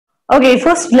Okay,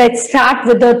 first let's start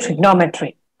with the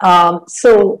trigonometry.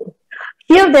 So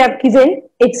here they are given,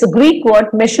 it's a Greek word,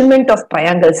 measurement of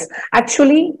triangles.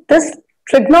 Actually, this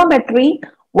trigonometry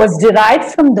was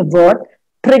derived from the word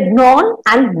trigon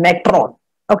and metron.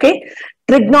 Okay,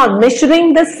 trigon,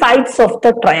 measuring the sides of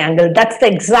the triangle. That's the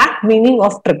exact meaning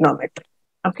of trigonometry.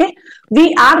 Okay,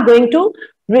 we are going to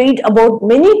read about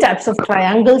many types of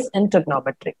triangles in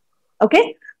trigonometry.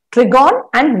 Okay, trigon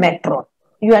and metron.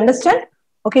 You understand?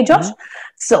 Okay, Josh.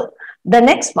 So the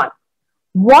next one,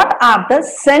 what are the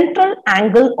central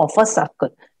angle of a circle?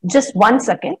 Just 1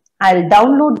 second. I'll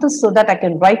download this so that I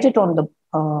can write it on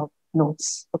the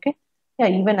notes. Okay. Yeah,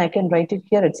 even I can write it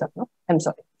here itself. No, I'm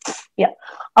sorry. Yeah.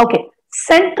 Okay.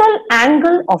 Central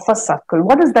angle of a circle.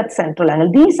 What is that central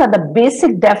angle? These are the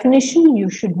basic definition you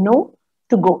should know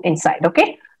to go inside.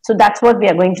 Okay. So that's what we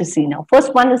are going to see now.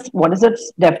 First one is, what is the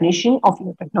definition of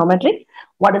trigonometry?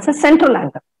 What is a central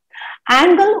angle?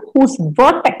 Angle whose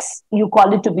vertex you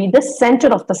call it to be the center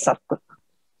of the circle.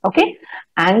 Okay,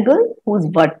 angle whose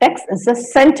vertex is the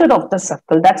center of the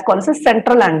circle, that's called as a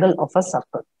central angle of a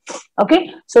circle.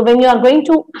 Okay, so when you are going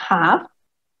to have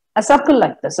a circle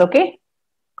like this, okay,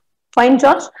 fine,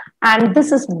 George, and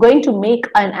this is going to make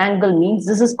an angle, means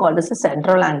this is called as a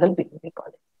central angle, we call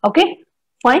it. Okay,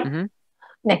 fine.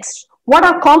 Next, what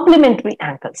are complementary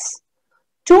angles?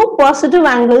 Two positive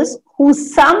angles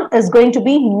whose sum is going to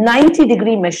be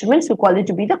 90-degree measurements, we call it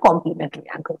to be the complementary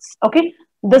angles. Okay,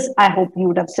 this I hope you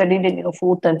would have studied in your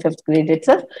 4th and 5th grade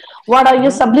itself. What are your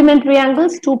supplementary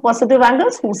angles? Two positive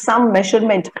angles whose sum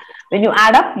measurement, when you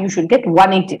add up, you should get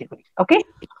 180 degree. Okay,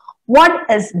 what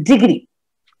is degree?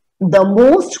 The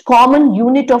most common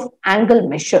unit of angle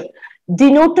measure,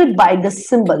 denoted by the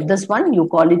symbol. This one you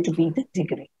call it to be the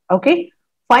degree. Okay,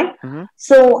 fine.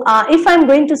 So if I'm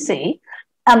going to say,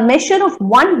 a measure of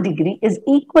 1 degree is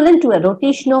equivalent to a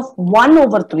rotation of 1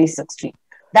 over 360.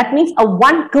 That means a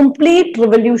 1 complete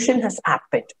revolution has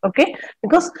happened. Okay,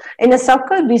 because in a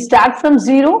circle we start from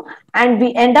 0 and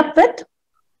we end up with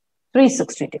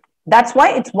 360 degree. That's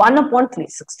why it's 1 upon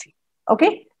 360.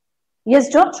 Okay, yes,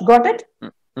 George, got it?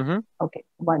 Okay,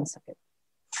 1 second.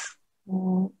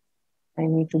 I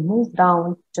need to move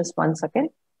down, just 1 second.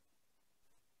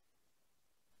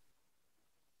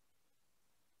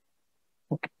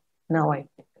 Okay, now I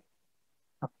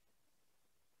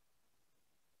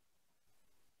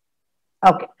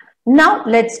okay. Now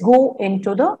let's go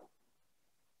into the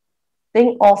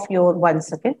thing of your 1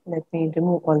 second. Let me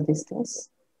remove all these things.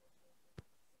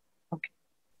 Okay.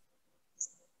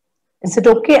 Is it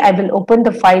okay? I will open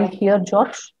the file here,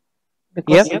 George,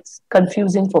 because it's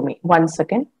confusing for me. 1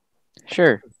 second.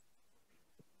 Sure.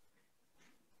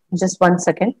 Just 1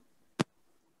 second.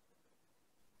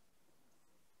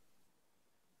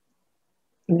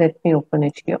 Let me open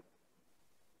it here.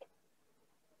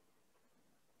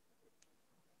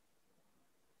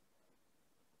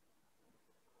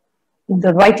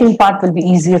 The writing part will be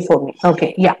easier for me.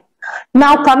 Okay, yeah.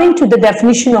 Now coming to the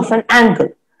definition of an angle.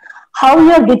 How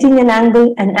you are getting an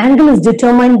angle? An angle is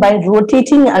determined by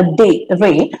rotating a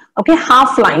ray, okay,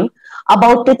 half line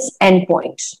about its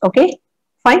endpoint. Okay,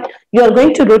 fine. You are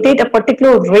going to rotate a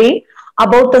particular ray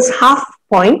about this half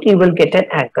point, you will get an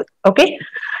angle. Okay,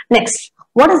 next.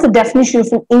 What is the definition of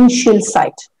an initial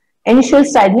side? Initial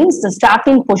side means the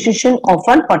starting position of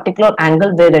one particular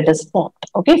angle where it is formed.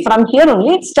 Okay, from here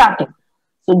only it's starting.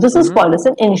 So this is called as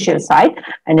an initial side,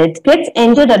 and it gets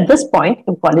ended at this point,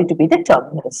 you call it to be the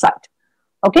terminal side.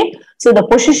 Okay, so the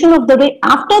position of the ray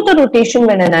after the rotation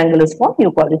when an angle is formed,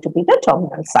 you call it to be the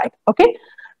terminal side. Okay,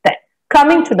 then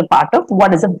coming to the part of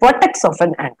what is the vertex of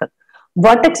an angle.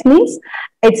 Vertex means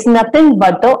it's nothing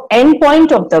but the end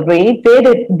point of the ray where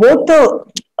it both the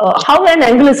how an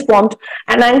angle is formed.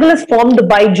 An angle is formed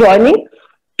by joining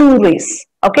two rays.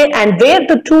 Okay, and where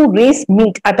the two rays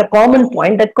meet at a common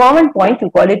point, that common point you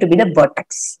call it to be the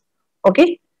vertex.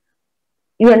 Okay,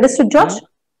 you understood, George?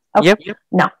 Okay. Yep.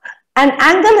 Now, an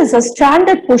angle is a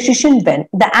standard position when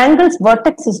the angle's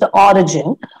vertex is the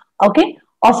origin. Okay,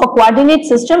 of a coordinate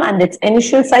system and its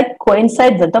initial side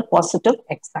coincide with the positive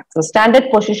x-axis. Standard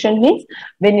position means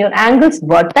when your angle's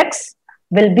vertex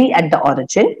will be at the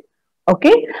origin,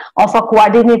 okay, of a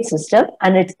coordinate system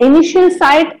and its initial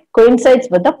side coincides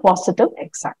with the positive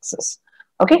x-axis.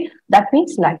 Okay, that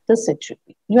means like this it should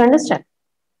be. You understand?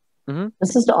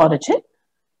 This is the origin.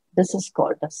 This is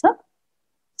called as a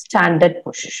standard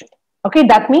position. Okay,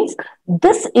 that means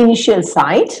this initial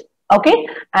side, okay,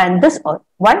 and this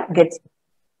one gets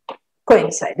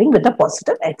coinciding with the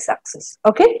positive x-axis.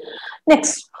 Okay,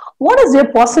 next, what is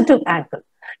your positive angle?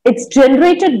 It's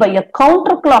generated by a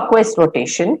counterclockwise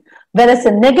rotation, whereas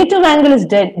a negative angle is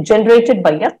generated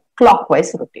by a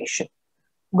clockwise rotation.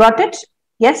 Got it?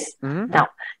 Yes. Mm-hmm. Now,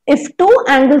 if two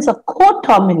angles are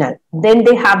coterminal, then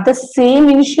they have the same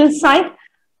initial side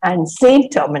and same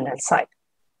terminal side.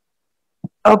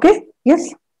 Okay?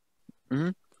 Yes. Mm-hmm.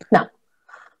 Now,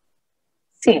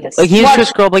 see this. Can you just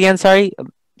scroll up again? Sorry.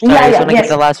 Sorry, I just want to get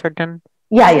the last word done.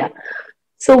 Yeah.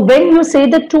 So when you say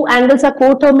the two angles are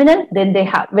coterminal, then they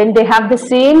have the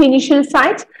same initial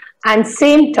side and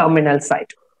same terminal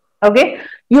side. Okay?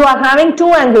 You are having two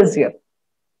angles here.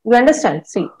 You understand?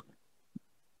 See.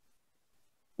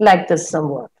 Like this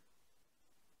somewhat.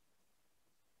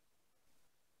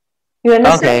 You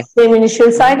understand? Okay. Same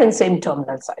initial side and same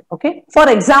terminal side. Okay. For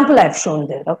example, I've shown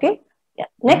there. Okay. Yeah.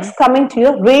 Next, coming to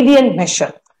your radian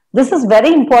measure. This is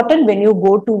very important when you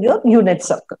go to your unit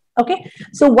circle. Okay.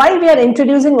 So why we are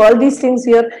introducing all these things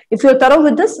here? If you're thorough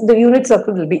with this, the unit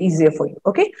circle will be easier for you.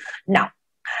 Okay. Now,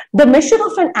 the measure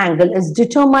of an angle is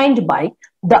determined by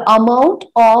the amount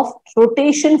of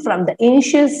rotation from the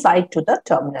initial side to the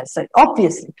terminal side.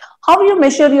 Obviously, how you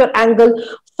measure your angle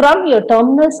from your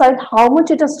terminal side, how much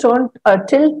it has turned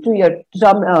tilt to your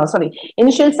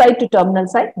initial side to terminal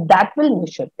side, that will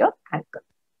measure your angle.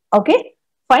 Okay,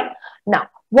 fine. Now,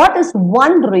 what is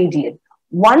 1 radian?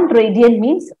 1 radian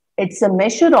means it's a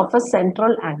measure of a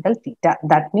central angle theta.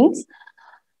 That means,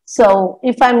 so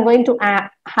if I'm going to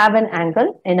have an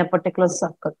angle in a particular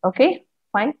circle, okay,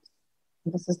 fine.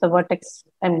 This is the vertex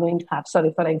I'm going to have.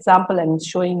 Sorry, for example, I'm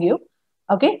showing you.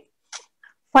 Okay,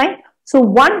 fine. So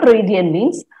 1 radian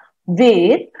means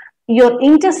where your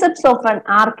intercepts of an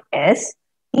arc S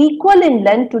equal in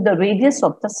length to the radius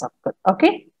of the circle.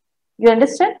 Okay, you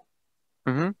understand?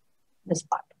 Mm-hmm. This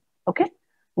part. Okay.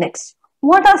 Next,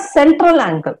 what are central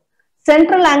angle?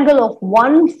 Central angle of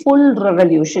 1 full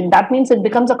revolution. That means it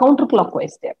becomes a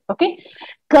counterclockwise there. Okay,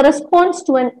 corresponds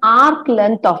to an arc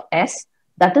length of S.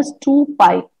 That is 2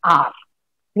 pi r.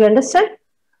 You understand?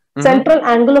 Mm-hmm. Central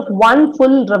angle of 1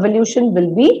 full revolution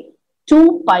will be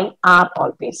 2 pi r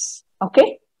always.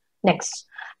 Okay. Next,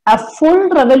 a full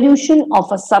revolution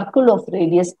of a circle of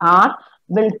radius r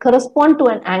will correspond to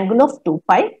an angle of 2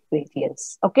 pi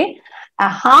radians. Okay. A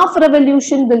half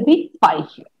revolution will be pi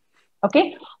here.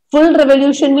 Okay. Full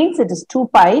revolution means it is 2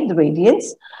 pi the radians,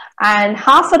 and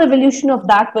half a revolution of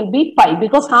that will be pi,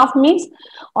 because half means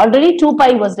already 2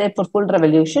 pi was there for full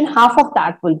revolution. Half of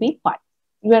that will be pi.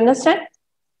 You understand?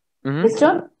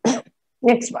 Mm-hmm.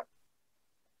 Next one.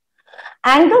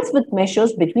 Angles with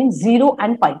measures between 0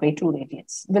 and pi by 2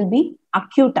 radians will be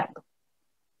acute angle.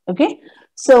 Okay.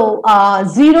 So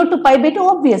 0 to pi by 2,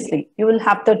 obviously you will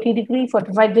have 30 degree,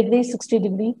 45 degree, 60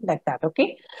 degree, like that.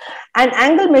 Okay. And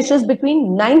angle measures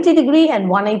between 90 degree and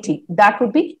 180, that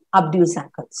would be obtuse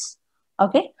angles.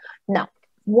 Okay. Now,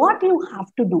 what you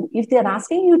have to do if they are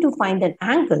asking you to find an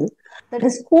angle that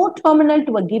is coterminal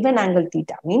to a given angle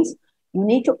theta, means you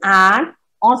need to add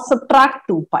or subtract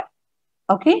 2 pi.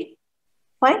 Okay.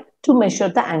 Fine. To measure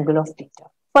the angle of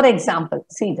theta. For example,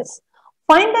 see this.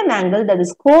 Find an angle that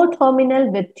is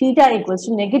coterminal with theta equals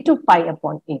to negative pi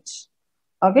upon h.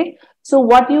 Okay. So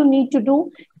what you need to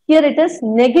do, here it is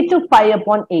negative pi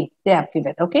upon 8 they have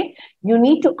given. Okay. You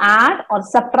need to add or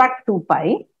subtract 2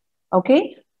 pi.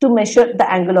 Okay. To measure the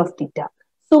angle of theta.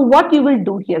 So what you will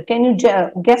do here, can you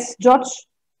guess, George?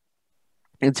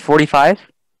 It's 45.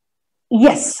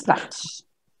 Yes, right.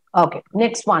 Okay.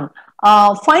 Next one.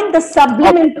 Find the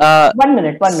sublimant. 1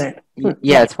 minute.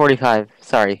 Yeah, it's 45.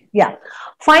 Sorry. Yeah.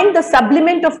 Find the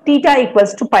sublimant of theta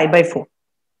equals to pi by 4.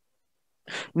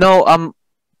 No,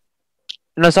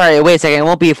 sorry. Wait a second. It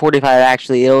won't be 45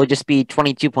 actually. It'll just be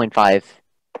 22.5.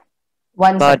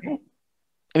 1 second.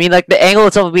 I mean, like the angle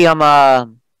itself will be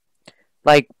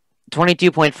like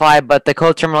 22.5, but the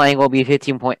coterminal angle will be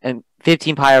 15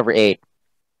 pi over 8.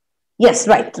 Yes,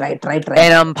 right.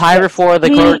 And pi over 4, the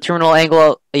coterminal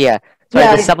angle, the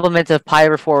supplement of pi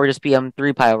over 4 will just be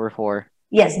 3 pi over 4.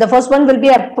 Yes, the first one will be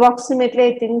approximately,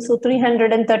 I think so,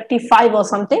 335 or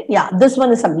something. Yeah, this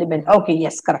one is supplement. Okay,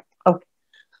 yes, correct. Okay.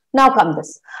 Now come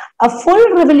this. A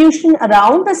full revolution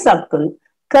around the circle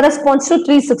corresponds to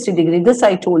 360 degree. This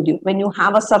I told you. When you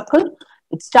have a circle,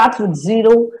 it starts with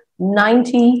 0,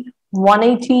 90,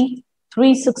 180,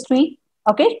 360.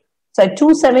 Okay. So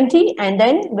 270, and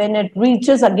then when it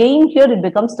reaches again here, it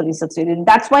becomes 360.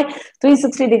 That's why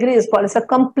 360 degree is called as a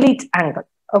complete angle.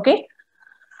 Okay.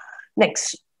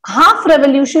 Next, half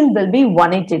revolution will be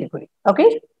 180 degree.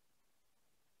 Okay.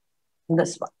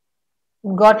 This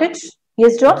one. Got it?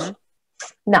 Yes, George?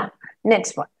 Mm-hmm. Now,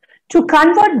 next one. To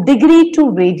convert degree to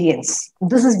radians.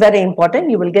 This is very important.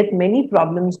 You will get many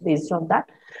problems based on that.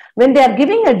 When they are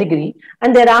giving a degree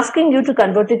and they're asking you to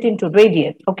convert it into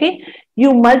radian, okay,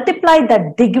 you multiply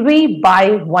that degree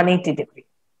by 180 degree.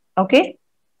 Okay,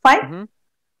 fine. Mm-hmm.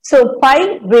 So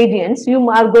pi radians, you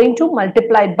are going to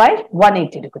multiply it by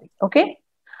 180 degree. Okay.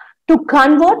 To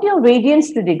convert your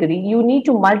radians to degree, you need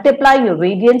to multiply your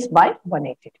radians by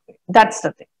 180 degree. That's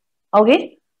the thing.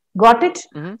 Okay. Got it?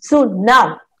 Mm-hmm. So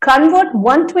now convert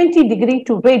 120 degree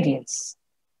to radians.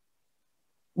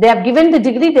 They have given the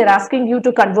degree, they're asking you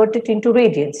to convert it into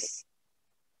radians.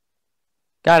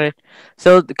 Got it.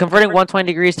 So converting 120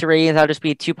 degrees to radians, that'll just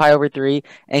be 2 pi over 3.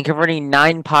 And converting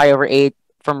 9 pi over 8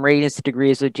 from radians to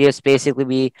degrees would just basically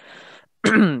be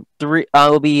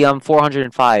will be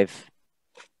 405.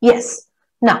 Yes.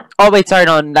 Now. Oh wait, sorry,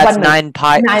 no, that's 9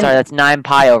 pi. 9. Sorry, that's 9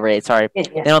 pi over 8. Sorry. Yes,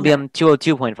 Then it'll be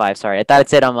 202.5. Sorry, I thought it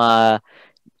said I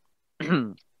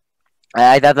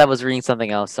thought that was reading something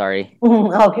else. Sorry.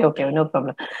 Okay, no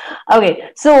problem.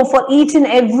 Okay, so for each and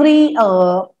every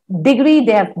degree,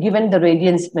 they have given the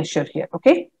radians measure here.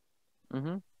 Okay.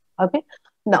 Mm-hmm. Okay.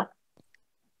 Now,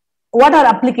 what are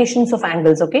applications of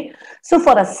angles? Okay. So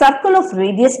for a circle of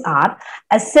radius r,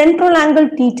 a central angle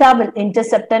theta will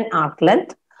intercept an arc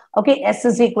length. Okay. S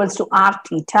is equals to r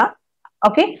theta.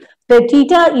 Okay. The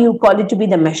theta, you call it to be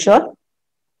the measure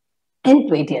in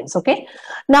radians. Okay.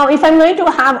 Now, if I'm going to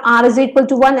have r is equal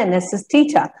to 1 and s is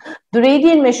theta, the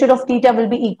radian measure of theta will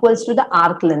be equals to the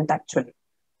arc length actually.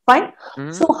 Fine.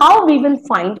 Mm-hmm. So how we will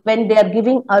find when they are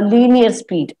giving a linear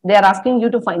speed? They are asking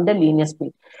you to find the linear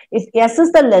speed. If s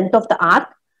is the length of the arc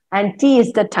and t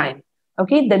is the time.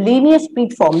 Okay. The linear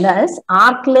speed formula is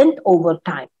arc length over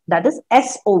time. That is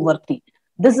s over t.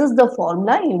 This is the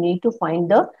formula you need to find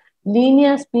the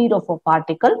linear speed of a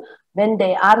particle when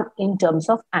they are in terms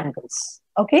of angles.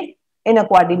 Okay. In a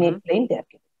coordinate plane they are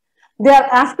given. They are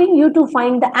asking you to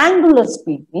find the angular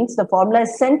speed. Means the formula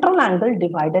is central angle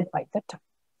divided by the time.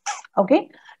 Okay.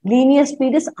 Linear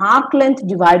speed is arc length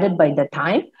divided by the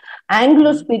time.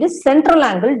 Angular speed is central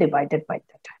angle divided by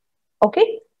the time.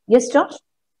 Okay. Yes, Josh?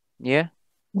 Yeah.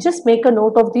 Just make a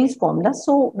note of these formulas.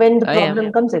 So when the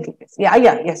problem comes, it will be.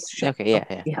 Yes, sure. Okay,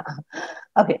 yeah.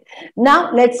 Okay.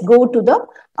 Now let's go to the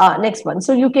next one.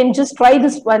 So you can just try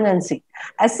this one and see.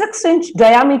 A 6-inch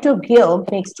diameter gear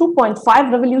makes 2.5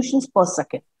 revolutions per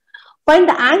second. Find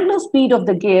the angular speed of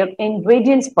the gear in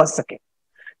radians per second.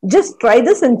 Just try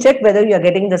this and check whether you are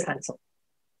getting this answer.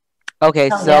 Okay,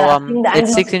 now, so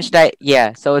it's 6-inch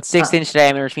so it's 6-inch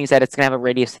diameter, which means that it's gonna have a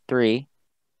radius of 3.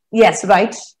 Yes,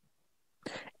 right.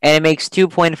 And it makes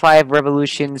 2.5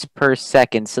 revolutions per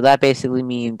second. So that basically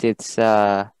means it's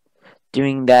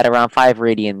doing that around 5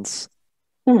 radians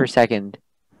per second.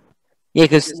 Yeah,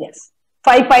 because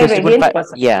 5 pi radians per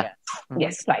second. Yeah.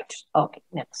 Yes, right. Okay,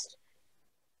 next.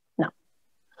 Now,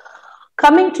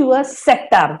 coming to a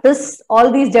sector.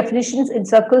 All these definitions in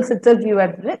circles itself you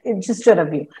have written, just a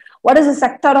review. What is a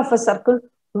sector of a circle?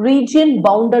 Region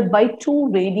bounded by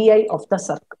 2 radii of the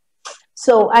circle.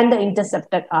 So, and the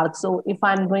intercepted arc. So, if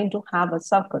I'm going to have a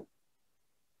circle,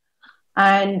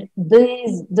 and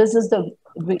this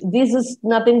is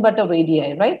nothing but a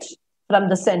radii, right? From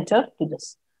the center to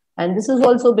this. And this is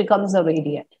also becomes a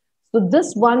radii. So,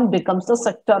 this one becomes the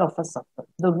sector of a circle.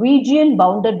 The region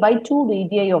bounded by 2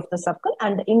 radii of the circle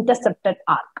and the intercepted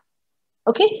arc.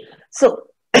 Okay. So,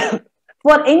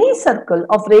 for any circle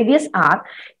of radius r,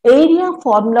 area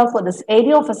formula for this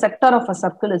area of a sector of a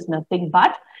circle is nothing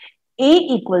but A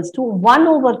equals to 1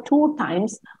 over 2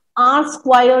 times r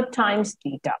square times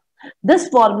theta. This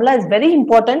formula is very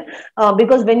important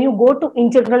because when you go to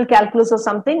integral calculus or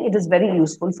something, it is very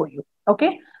useful for you.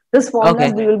 Okay. This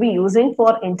formula we will be using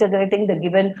for integrating the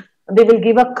given, they will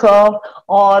give a curve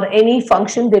or any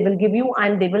function they will give you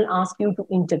and they will ask you to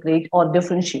integrate or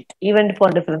differentiate, even for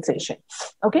differentiation.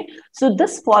 Okay. So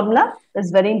this formula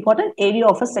is very important, area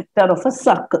of a sector of a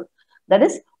circle. That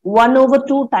is 1 over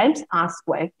 2 times r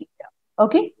square theta.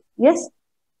 Okay. Yes.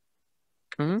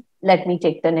 Let me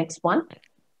take the next one.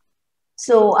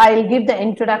 So I'll give the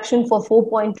introduction for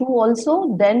 4.2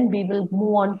 also. Then we will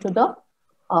move on to the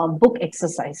book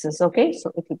exercises. Okay.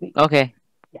 So it will be. Okay.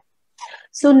 Yeah.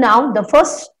 So now the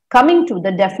first, coming to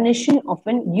the definition of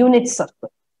an unit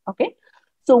circle. Okay.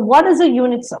 So what is a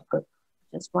unit circle?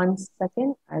 Just 1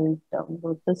 second. I'll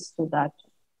download this so that.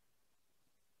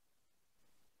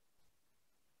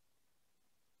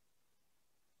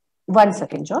 One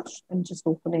second, Josh. I'm just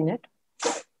opening it.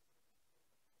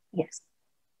 Yes.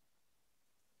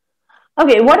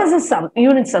 Okay, what is a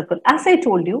unit circle? As I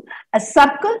told you, a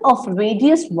circle of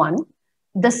radius 1,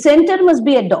 the center must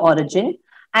be at the origin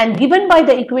and given by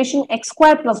the equation x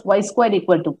square plus y square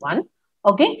equal to 1.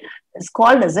 Okay, it's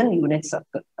called as a unit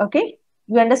circle. Okay,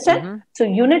 you understand? So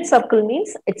unit circle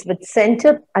means it's with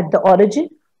center at the origin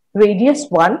radius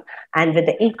 1, and with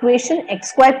the equation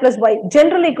x squared plus y,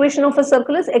 general equation of a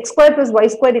circle is x squared plus y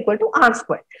squared equal to r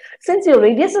squared. Since your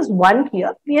radius is 1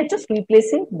 here, we are just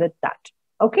replacing with that.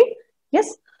 Okay,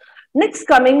 yes. Next,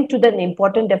 coming to the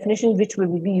important definition which we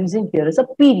will be using here is a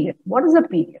period. What is a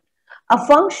period? A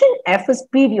function f is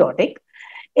periodic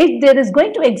if there is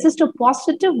going to exist a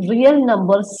positive real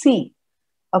number c,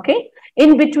 okay,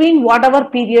 in between whatever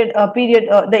period,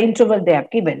 the interval they have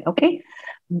given, okay,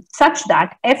 such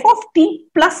that f of t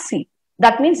plus c,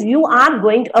 that means you are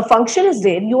going to, a function is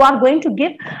there, you are going to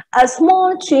give a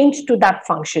small change to that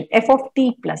function, f of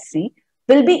t plus c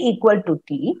will be equal to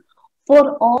t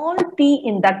for all t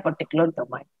in that particular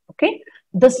domain, okay.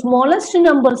 The smallest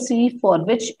number c for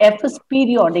which f is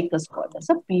periodic is called as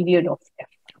a period of f.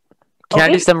 Can I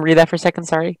Okay. just read that for a second?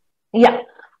 Sorry. Yeah.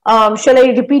 Shall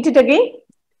I repeat it again?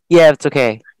 Yeah, it's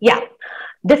okay. Yeah,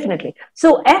 definitely.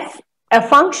 So f, a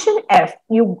function f,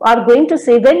 you are going to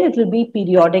say when it will be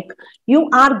periodic, you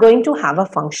are going to have a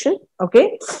function,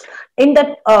 okay. In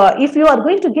that, if you are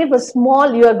going to give a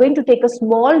small, you are going to take a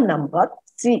small number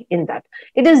c in that.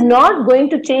 It is not going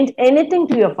to change anything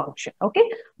to your function, okay.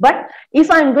 But if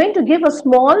I am going to give a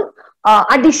small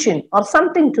addition or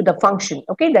something to the function,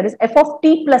 okay, that is f of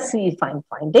t plus c if I am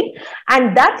finding,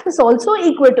 and that is also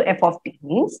equal to f of t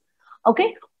means,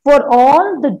 okay, for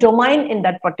all the domain in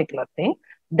that particular thing,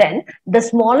 then the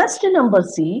smallest number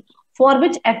c for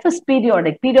which f is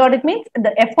periodic. Periodic means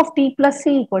the f of t plus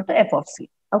c equal to f of c.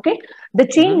 Okay. The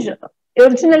change,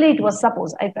 originally it was,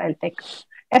 suppose I'll take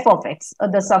f of x,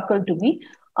 the circle to be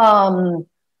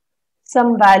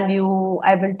some value.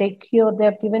 I will take here, they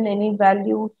have given any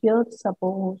value here.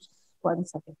 Suppose, 1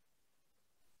 second.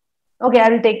 Okay, I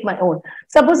will take my own.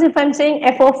 Suppose if I'm saying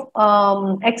f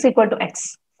of x equal to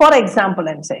x. For example,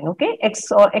 I'm saying, okay,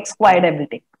 x or x squared, I will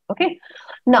take. Okay.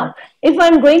 Now, if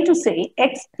I'm going to say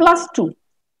x plus 2.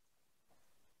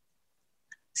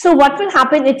 So what will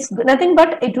happen? It's nothing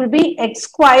but it will be x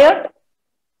squared,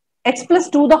 x plus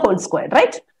 2 the whole square,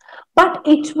 right? But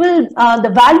it will,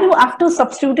 the value after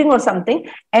substituting or something,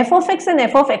 f of x and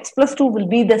f of x plus 2 will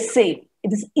be the same.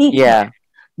 It is equal. Yeah.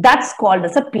 That's called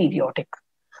as a periodic.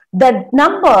 The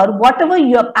number, whatever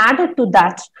you have added to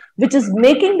that, which is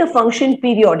making the function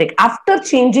periodic, after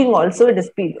changing also it is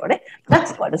periodic,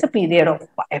 that's called as a period of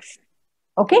f.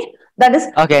 Okay, that is,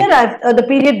 Okay. here the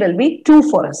period will be 2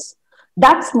 for us.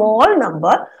 That small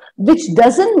number which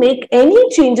doesn't make any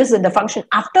changes in the function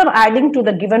after adding to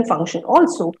the given function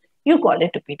also, you call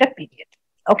it to be the period.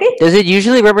 Okay. Does it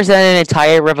usually represent an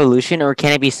entire revolution, or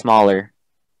can it be smaller?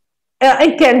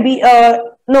 It can be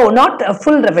no, not a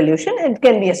full revolution. It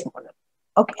can be a smaller.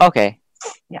 Okay. Okay.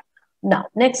 Yeah. Now,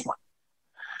 next one.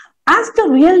 As the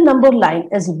real number line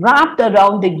is wrapped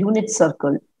around the unit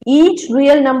circle, each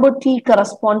real number t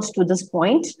corresponds to this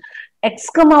point x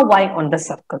comma y on the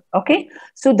circle. Okay.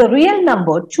 So the real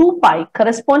number 2 pi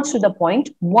corresponds to the point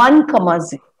 1 comma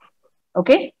 0.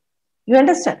 Okay. You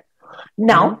understand?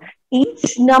 Now,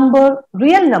 each number,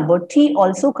 real number t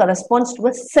also corresponds to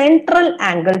a central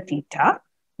angle theta.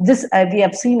 This we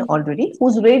have seen already,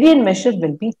 whose radian measure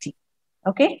will be t.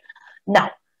 Okay.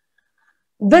 Now,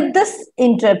 with this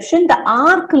interruption, the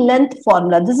arc length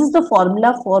formula, this is the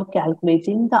formula for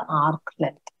calculating the arc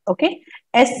length. Okay.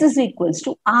 S is equals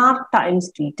to r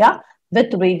times theta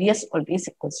with radius always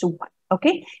equals to 1.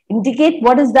 Okay. Indicate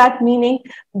what is that meaning?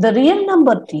 The real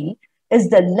number t is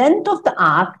the length of the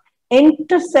arc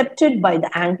intercepted by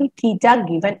the angle theta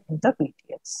given in the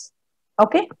radius.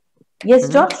 Okay. Yes,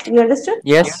 Josh, you understood?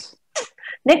 Yes.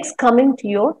 Next, coming to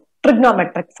your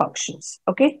trigonometric functions.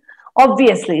 Okay.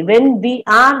 Obviously, when we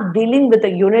are dealing with a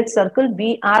unit circle,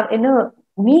 we are in a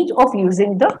need of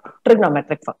using the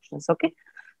trigonometric functions. Okay.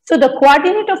 So the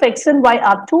coordinate of x and y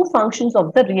are two functions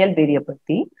of the real variable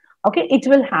t. Okay. It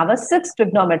will have a 6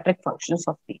 trigonometric functions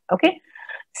of t. Okay.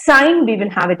 Sine, we will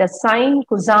have it as sine,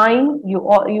 cosine, you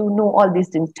know all these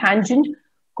things, tangent,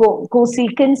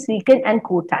 cosecant, secant, and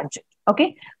cotangent.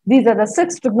 Okay. These are the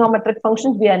 6 trigonometric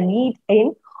functions we are need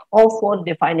in or for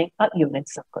defining a unit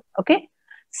circle. Okay.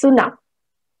 So now,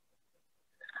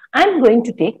 I'm going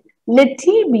to take, let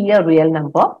t be a real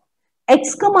number,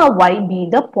 x comma y be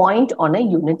the point on a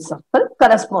unit circle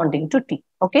corresponding to t.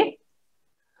 Okay.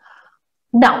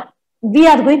 Now, we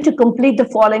are going to complete the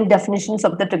following definitions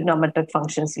of the trigonometric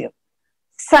functions here.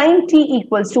 Sin t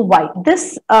equals to y.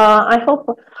 This, I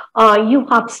hope you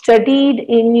have studied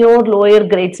in your lower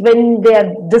grades when they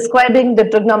are describing the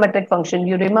trigonometric function.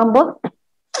 You remember?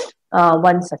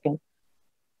 1 second.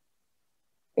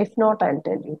 If not, I'll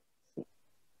tell you.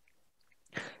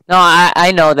 No,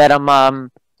 I know that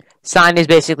sine is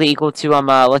basically equal to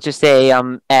let's just say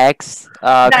x.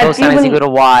 That you Cosine is equal will, to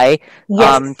y.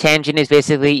 yes, Tangent is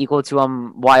basically equal to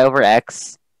y over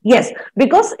x. yes,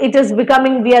 because it is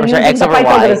becoming, we are Or sorry, using x the over y.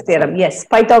 Pythagoras theorem. Yes,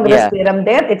 Pythagoras Yeah. theorem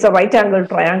there. It's a right angle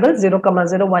triangle, 0,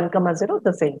 0, 1, 0,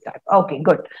 the same type. Okay,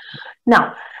 good.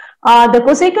 Now, the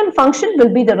cosecant function will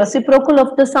be the reciprocal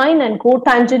of the sine, and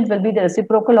cotangent will be the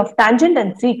reciprocal of tangent,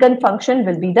 and secant function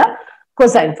will be the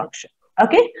cosine function.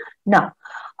 Okay. Now,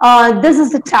 this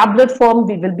is the tablet form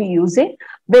we will be using.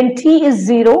 When t is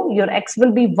 0, your x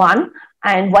will be 1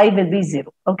 and y will be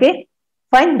 0. Okay.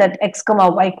 Fine, that x comma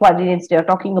y coordinates they are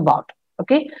talking about.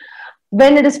 Okay.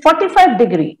 When it is 45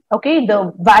 degree, okay,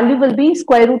 the value will be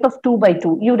square root of 2 by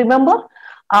 2. You remember?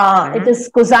 It is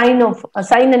cosine of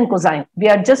sine and cosine. We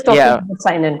are just talking Yeah. about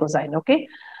sine and cosine. Okay.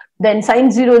 Then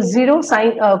sine 0 is 0,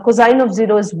 sine, cosine of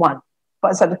 0 is 1.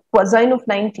 Sorry, cosine of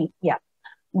 90. Yeah.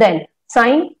 Then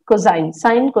sine, cosine,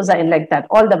 like that.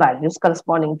 All the values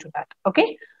corresponding to that.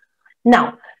 Okay.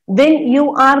 Now, when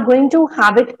you are going to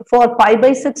have it for pi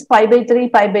by 6, pi by 3,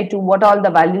 pi by 2, what all the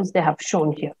values they have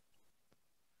shown here?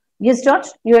 Yes, George,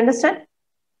 you understand?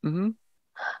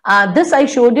 This I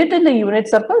showed it in the unit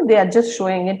circle. They are just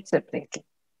showing it separately.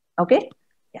 Okay?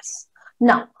 Yes.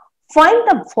 Now, find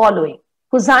the following.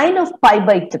 Cosine of pi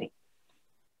by 3.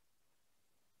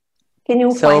 Can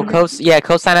you So find it?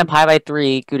 cosine of pi by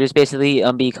 3 could just basically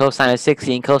be cosine of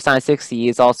 60, and cosine of 60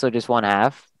 is also just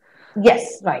 1/2.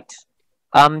 Yes, right.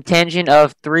 Tangent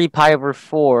of 3 pi over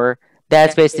 4,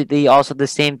 that's basically also the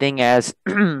same thing as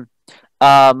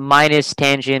minus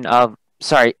tangent of,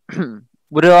 sorry,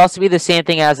 would it also be the same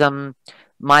thing as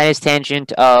minus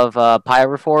tangent of pi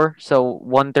over 4, so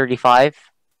 135?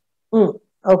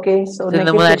 Okay, so So then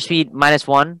will that just be minus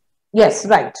 1? Yes,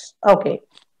 right. Okay.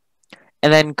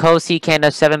 And then cosecant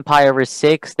of 7 pi over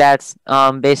 6, that's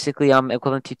basically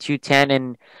equivalent to 210,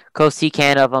 and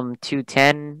cosecant of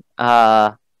 210,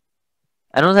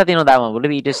 I don't exactly know that one. Would it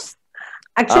be just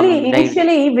Actually,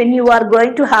 initially, when you are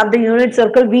going to have the unit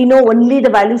circle, we know only the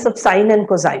values of sine and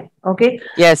cosine. Okay.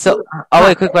 Yeah. So, oh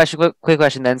wait, quick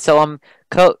question then. So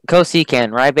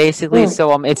cosecant, right? Basically,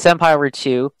 so it's 7 pi over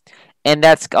 2, and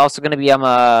that's also going to be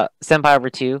 7 pi over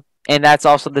 2, and that's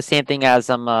also the same thing as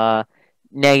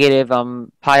negative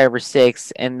pi over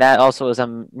 6, and that also is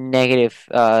negative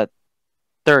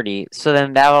 30. So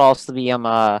then that would also be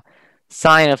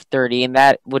sine of 30, and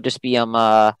that would just be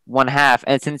 1/2.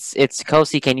 And since it's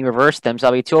cosecant, you reverse them, so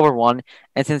that'll be 2 over 1.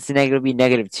 And since the negative would be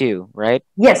negative 2, right?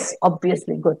 Yes,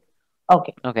 obviously. Good.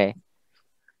 Okay. Okay.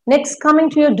 Next, coming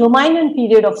to your domain and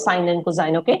period of sine and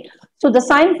cosine. Okay. So the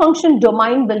sine function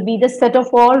domain will be the set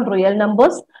of all real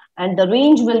numbers, and the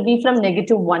range will be from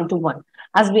 -1 to 1.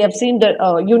 As we have seen the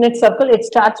unit circle, it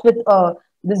starts with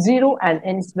the 0 and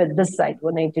ends with this side,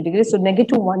 180 degrees. So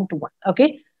 -1 to 1.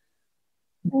 Okay.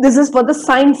 This is for the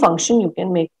sine function. You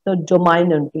can make the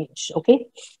domain and range. Okay.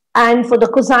 And for the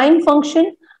cosine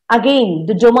function, again,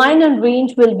 the domain and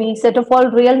range will be set of all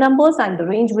real numbers, and the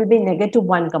range will be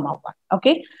 -1, 1.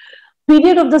 Okay.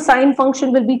 Period of the sine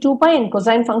function will be 2 pi, and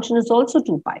cosine function is also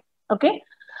 2 pi. Okay.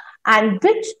 And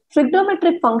which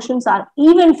trigonometric functions are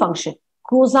even function?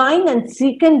 Cosine and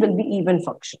secant will be even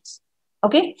functions.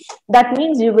 Okay. That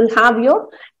means you will have your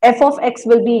f of x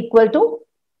will be equal to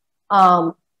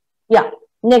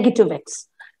negative x.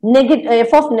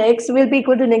 F of x will be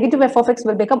equal to negative f of x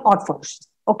will become odd functions.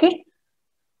 Okay.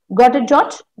 Got it,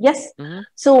 George? Yes.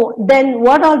 So then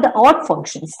what are the odd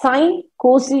functions? Sine,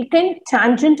 cosecant,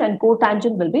 tangent, and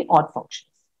cotangent will be odd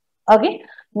functions. Okay.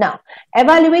 Now,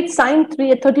 evaluate sine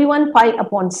 31 pi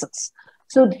upon 6.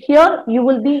 So here you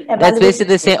will be evaluating. That's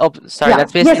basically the same. Oh, sorry.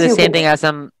 That's basically the same thing as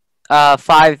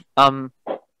 5.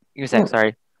 You said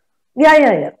sorry.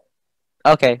 Yeah.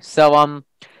 Okay. So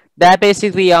that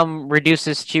basically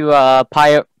reduces to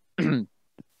pi.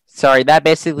 Sorry, that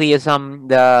basically is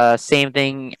the same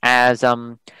thing as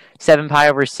 7 pi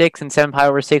over 6, and 7 pi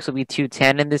over 6 will be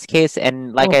 210 in this case,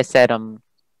 and like I said, it'll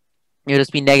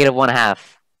just be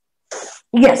 -1/2.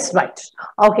 Yes, right.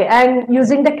 Okay, and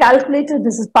using the calculator,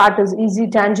 this is part is easy.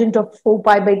 Tangent of 4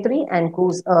 pi by 3 and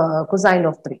cosine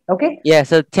of 3. Okay. Yeah,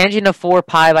 so tangent of 4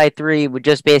 pi by 3 would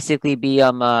just basically be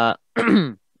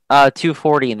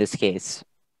 240 in this case.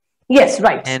 Yes,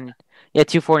 right. And yeah,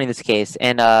 240 in this case,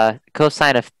 and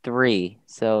cosine of 3.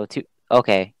 So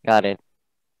okay, got it.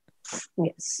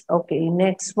 Yes. Okay.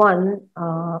 Next one.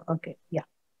 Okay. Yeah.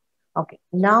 Okay.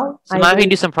 Now so I will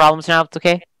do some problems now. It's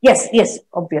okay. Yes.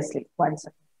 Obviously. 1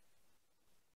 second.